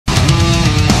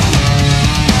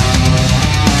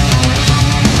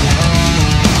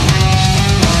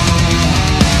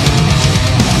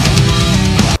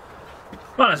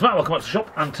it's Matt, welcome back to the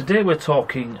shop, and today we're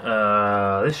talking,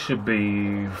 this should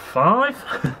be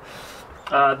 5.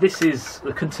 This is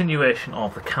the continuation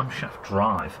of the camshaft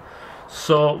drive.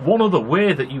 So one other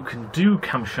way that you can do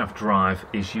camshaft drive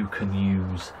is you can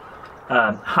use,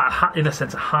 in a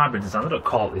sense, a hybrid design. I don't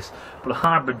call it this, but a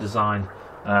hybrid design,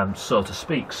 so to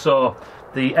speak. So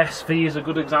the SV is a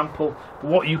good example.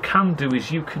 But what you can do is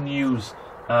you can use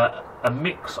a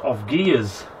mix of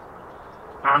gears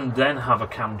and then have a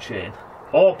cam chain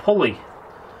or pulley.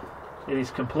 It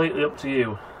is completely up to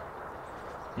you.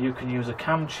 You can use a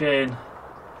cam chain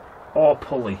or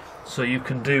pulley, so you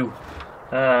can do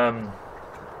a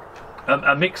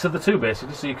mix of the two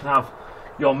basically. So you can have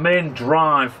your main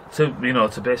drive to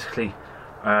to basically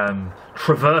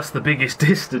traverse the biggest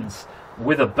distance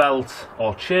with a belt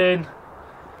or chain,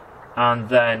 and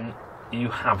then you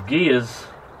have gears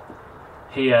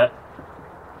here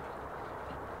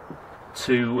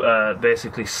to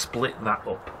basically split that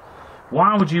up.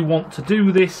 Why would you want to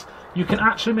do this? You can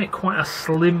actually make quite a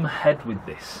slim head with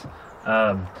this,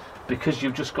 because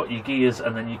you've just got your gears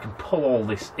and then you can pull all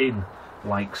this in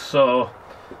like so,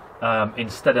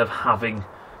 instead of having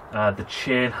the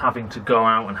chain having to go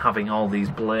out and having all these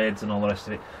blades and all the rest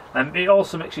of it. And it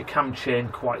also makes your cam chain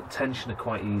tensioner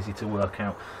quite easy to work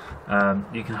out.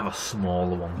 You can have a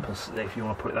smaller one if you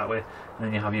want to put it that way, and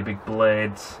then you have your big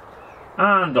blades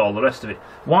and all the rest of it.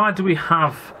 Why do we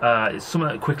have, something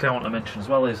that quickly I want to mention as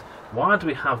well is, why do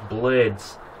we have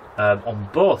blades on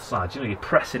both sides? You're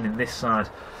pressing in this side.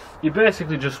 You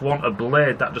basically just want a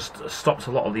blade that just stops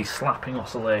a lot of these slapping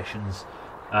oscillations,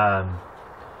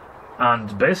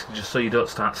 and basically just so you don't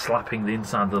start slapping the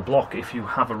inside of the block if you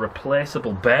have a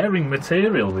replaceable bearing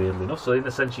material, weirdly enough. So in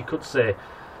a sense you could say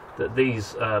that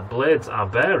these blades are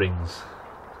bearings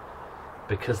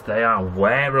because they are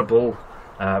wearable,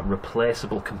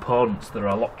 replaceable components that are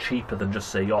a lot cheaper than just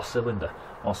say your cylinder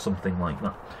or something like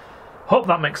that. Hope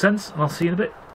that makes sense, and I'll see you in a bit.